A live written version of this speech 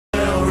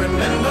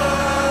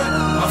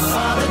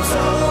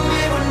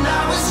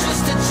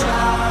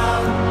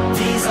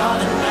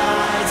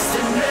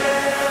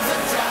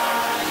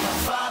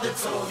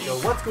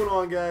What's going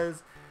on,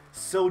 guys?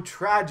 So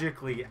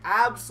tragically,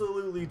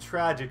 absolutely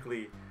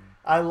tragically,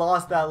 I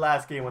lost that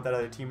last game with that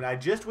other team, and I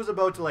just was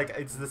about to,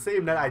 it's the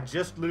same night, I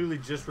just literally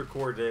just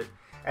recorded it,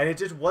 and it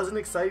just wasn't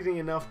exciting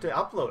enough to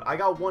upload. I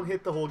got one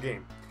hit the whole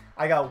game.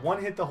 So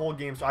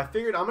I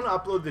figured I'm gonna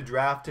upload the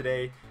draft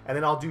today, and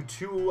then I'll do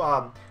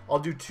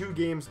two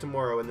games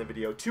tomorrow in the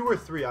video, 2 or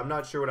 3. I'm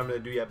not sure what I'm gonna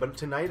do yet, but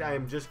tonight I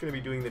am just gonna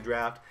be doing the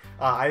draft.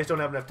 I just don't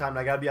have enough time, and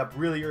I gotta be up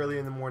really early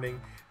in the morning.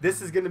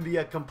 This is gonna be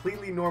a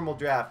completely normal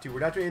draft too.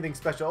 We're not doing anything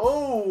special.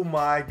 Oh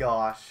my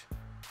gosh.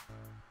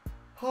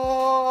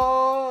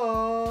 Oh,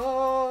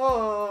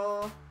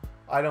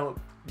 I don't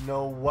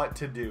know what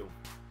to do.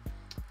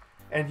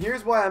 And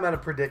here's why I'm at a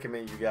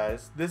predicament, you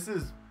guys. This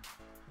is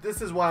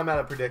why I'm at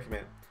a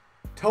predicament.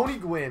 Tony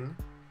Gwynn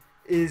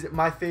is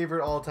my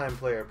favorite all-time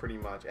player, pretty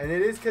much, and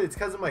it's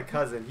because of my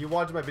cousin. He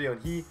watched my video,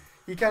 and he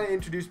kind of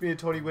introduced me to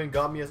Tony Gwynn,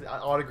 got me an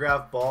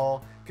autographed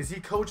ball, because he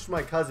coached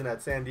my cousin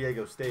at San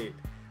Diego State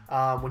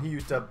when he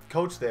used to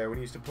coach there, when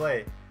he used to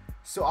play.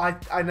 So I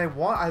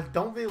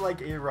don't really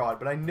like A-Rod,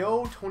 but I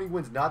know Tony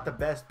Gwynn's not the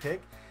best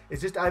pick.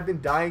 It's just I've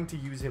been dying to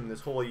use him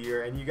this whole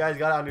year, and you guys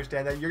gotta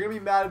understand that. You're gonna be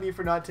mad at me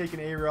for not taking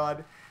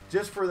A-Rod,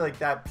 just for like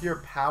that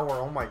pure power.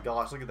 Oh my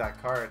gosh, look at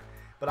that card.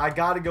 But I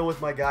gotta go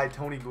with my guy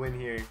Tony Gwynn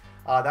here.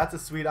 That's a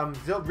sweet. I'm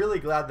really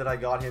glad that I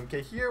got him.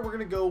 Okay, here we're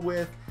gonna go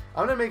with.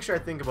 I'm gonna make sure I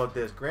think about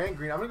this. Grant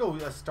Green. I'm gonna go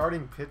with a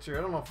starting pitcher.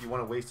 I don't know if you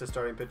want to waste a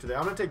starting pitcher there.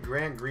 I'm gonna take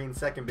Grant Green,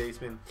 second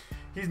baseman.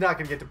 He's not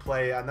gonna get to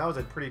play, and that was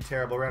a pretty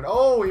terrible round.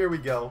 Oh, here we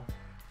go.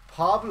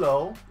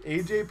 Pablo,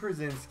 AJ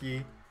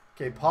Pierzynski.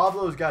 Okay,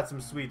 Pablo's got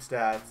some sweet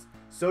stats.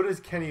 So does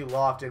Kenny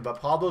Lofton,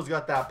 but Pablo's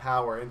got that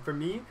power. And for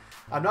me,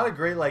 I'm not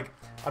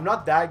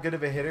that good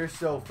of a hitter.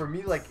 So for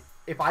me,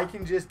 if I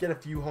can just get a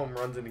few home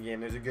runs in the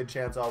game, there's a good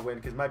chance I'll win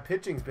because my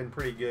pitching's been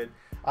pretty good.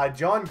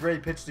 John Gray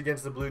pitched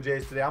against the Blue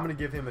Jays today. I'm going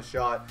to give him a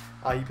shot.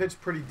 He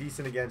pitched pretty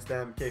decent against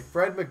them. Okay,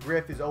 Fred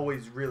McGriff is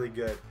always really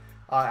good.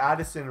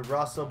 Addison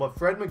Russell, but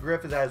Fred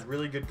McGriff has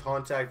really good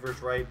contact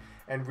versus right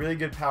and really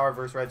good power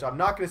versus right. So I'm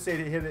not going to say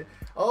to hit it.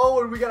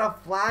 Oh, and we got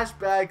a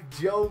flashback.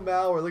 Joe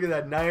Mauer. Look at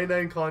that,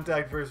 99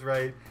 contact versus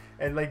right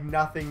and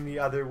nothing the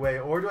other way.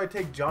 Or do I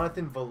take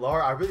Jonathan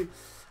Villar? I'm going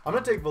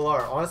to take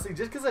Villar, honestly,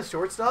 just because of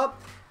shortstop.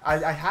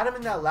 I had him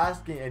in that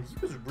last game, and he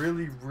was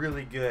really,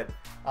 really good.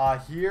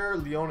 Here,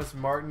 Leonis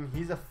Martin,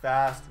 he's a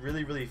fast,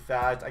 really, really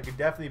fast. I could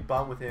definitely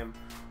bunt with him.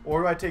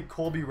 Or do I take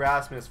Colby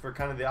Rasmus for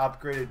kind of the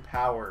upgraded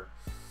power?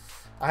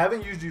 I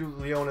haven't used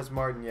Leonis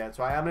Martin yet,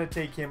 so I am going to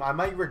take him. I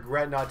might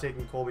regret not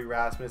taking Colby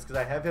Rasmus because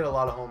I have hit a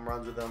lot of home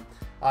runs with him.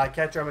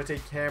 Catcher, I'm going to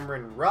take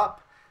Cameron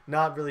Rupp.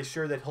 Not really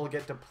sure that he'll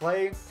get to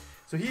play.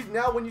 So he's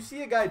now, when you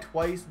see a guy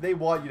twice, they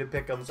want you to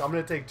pick him. So I'm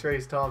going to take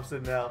Trace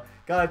Thompson now.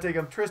 Gotta take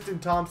him. Tristan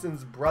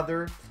Thompson's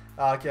brother.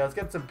 Okay, let's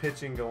get some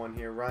pitching going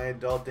here. Ryan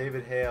Dahl,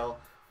 David Hale,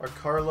 or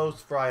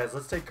Carlos Frias.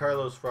 Let's take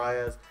Carlos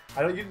Frias.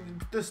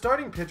 The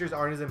starting pitchers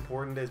aren't as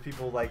important as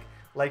people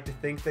like to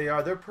think they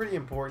are. They're pretty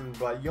important,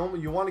 but you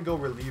want to go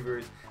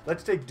relievers.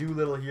 Let's take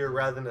Doolittle here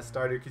rather than a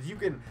starter because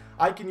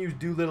I can use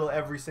Doolittle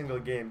every single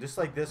game, just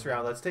like this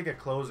round. Let's take a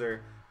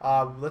closer.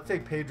 Let's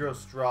take Pedro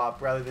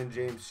Strop rather than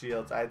James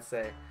Shields. I'd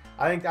say.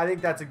 I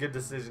think that's a good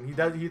decision.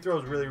 He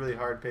throws really, really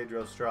hard,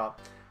 Pedro Strop.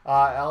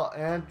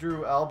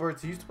 Andrew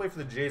Alberts, he used to play for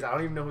the Jays. I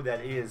don't even know who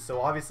that is,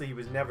 so obviously he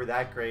was never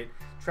that great.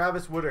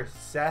 Travis Wood or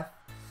Seth.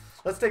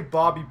 Let's take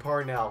Bobby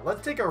Parnell.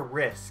 Let's take a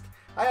risk.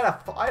 I had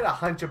a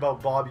hunch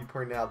about Bobby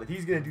Parnell that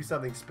he's gonna do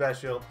something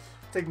special.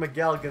 Take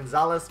Miguel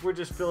Gonzalez. We're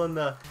just filling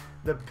the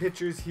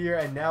pitchers here,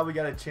 and now we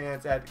got a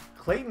chance at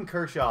Clayton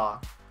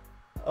Kershaw.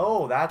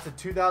 Oh, that's a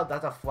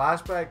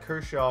flashback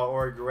Kershaw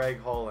or a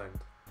Greg Holland.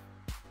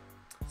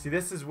 See,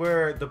 this is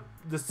where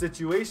the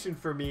situation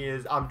for me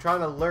is I'm trying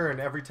to learn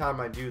every time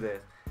I do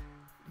this.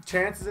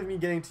 Chances of me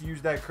getting to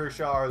use that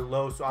Kershaw are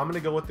low, so I'm going to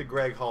go with the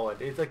Greg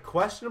Holland. It's a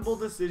questionable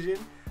decision.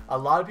 A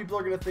lot of people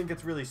are going to think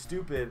it's really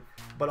stupid,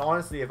 but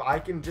honestly, if I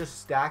can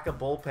just stack a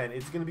bullpen,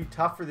 it's going to be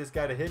tough for this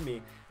guy to hit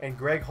me, and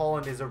Greg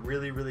Holland is a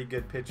really, really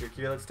good pitcher.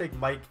 Here, let's take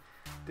Mike.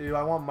 Do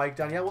I want Mike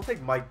Dunn? Yeah, we'll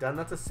take Mike Dunn.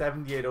 That's a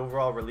 78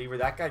 overall reliever.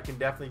 That guy can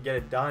definitely get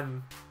it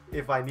done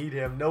if I need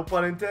him. No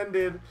pun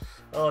intended.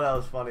 Oh, that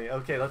was funny.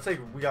 Okay,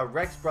 we got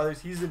Rex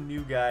Brothers. He's a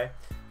new guy.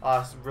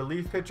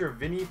 Relief pitcher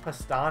Vinny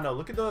Pastano.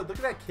 Look at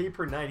that K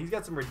per 9. He's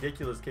got some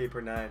ridiculous K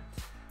per 9.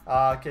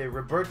 Okay,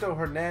 Roberto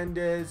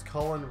Hernandez,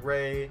 Colin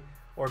Ray,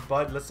 or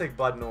Bud. Let's take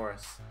Bud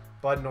Norris.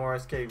 Bud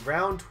Norris. Okay,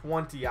 round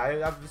 20. I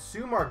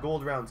assume our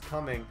gold round's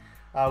coming.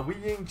 Wei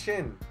Ying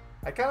Chin.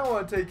 I kind of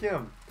want to take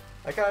him.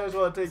 I kind of just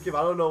want to take him.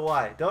 I don't know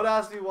why. Don't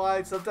ask me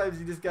why. Sometimes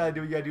you just got to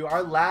do what you got to do.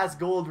 Our last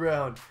gold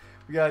round.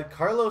 We got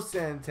Carlos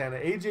Santana,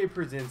 AJ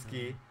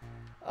Pierzynski,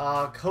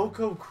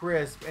 Coco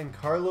Crisp, and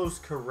Carlos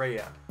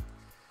Correa.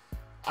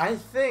 I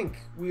think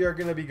we are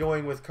going to be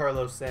going with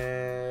Carlos or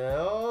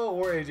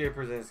AJ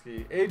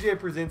Pierzynski. AJ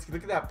Pierzynski,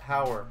 look at that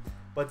power.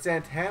 But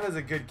Santana's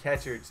a good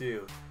catcher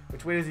too.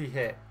 Which way does he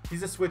hit?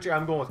 He's a switcher.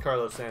 I'm going with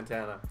Carlos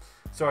Santana.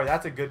 Sorry,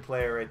 that's a good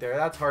player right there.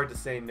 That's hard to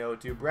say no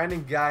to.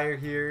 Brandon Geyer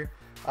here.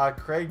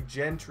 Craig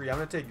Gentry. I'm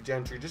going to take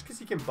Gentry just because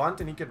he can bunt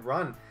and he can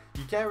run.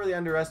 You can't really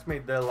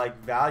underestimate the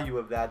value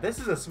of that. This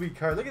is a sweet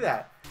card. Look at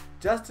that.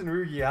 Justin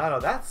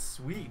Ruggiano. That's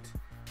sweet.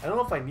 I don't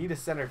know if I need a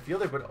center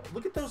fielder, but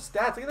look at those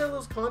stats. Look at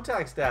those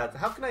contact stats.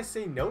 How can I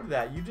say no to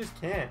that? You just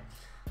can't.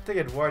 Take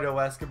Eduardo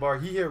Escobar.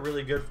 He hit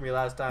really good for me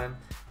last time.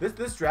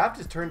 This draft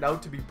has turned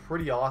out to be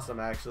pretty awesome,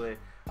 actually.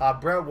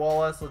 Brett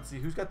Wallace. Let's see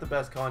who's got the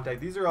best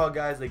contact. These are all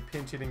guys like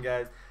pinch hitting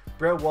guys.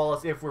 Brett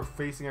Wallace, if we're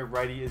facing a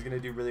righty, is going to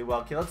do really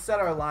well. Okay, let's set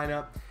our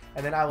lineup,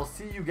 and then I will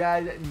see you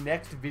guys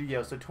next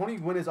video. So Tony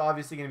Gwynn is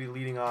obviously going to be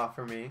leading off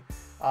for me.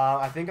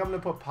 I think I'm going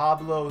to put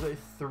Pablo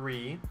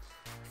 3.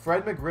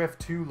 Fred McGriff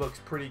 2 looks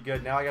pretty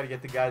good. Now I got to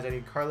get the guys. I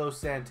need Carlos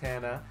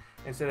Santana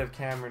instead of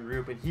Cameron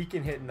Roop, and he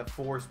can hit in the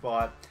 4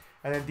 spot.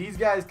 And then these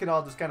guys can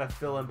all just kind of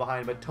fill in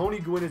behind. But Tony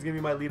Gwynn is going to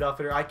be my leadoff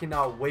hitter. I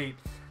cannot wait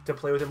to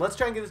play with him. Let's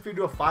try and get this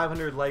video to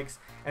 500 likes,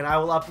 and I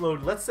will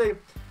upload, let's say,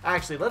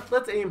 actually,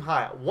 let's aim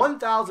high.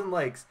 1,000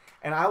 likes,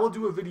 and I will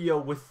do a video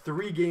with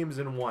 3 games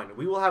in 1.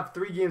 We will have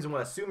 3 games in 1,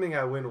 assuming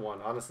I win one.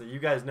 Honestly, you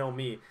guys know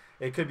me.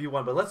 It could be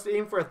 1, but let's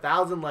aim for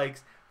 1,000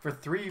 likes for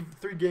 3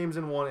 games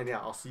in 1, and yeah,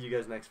 I'll see you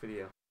guys next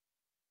video.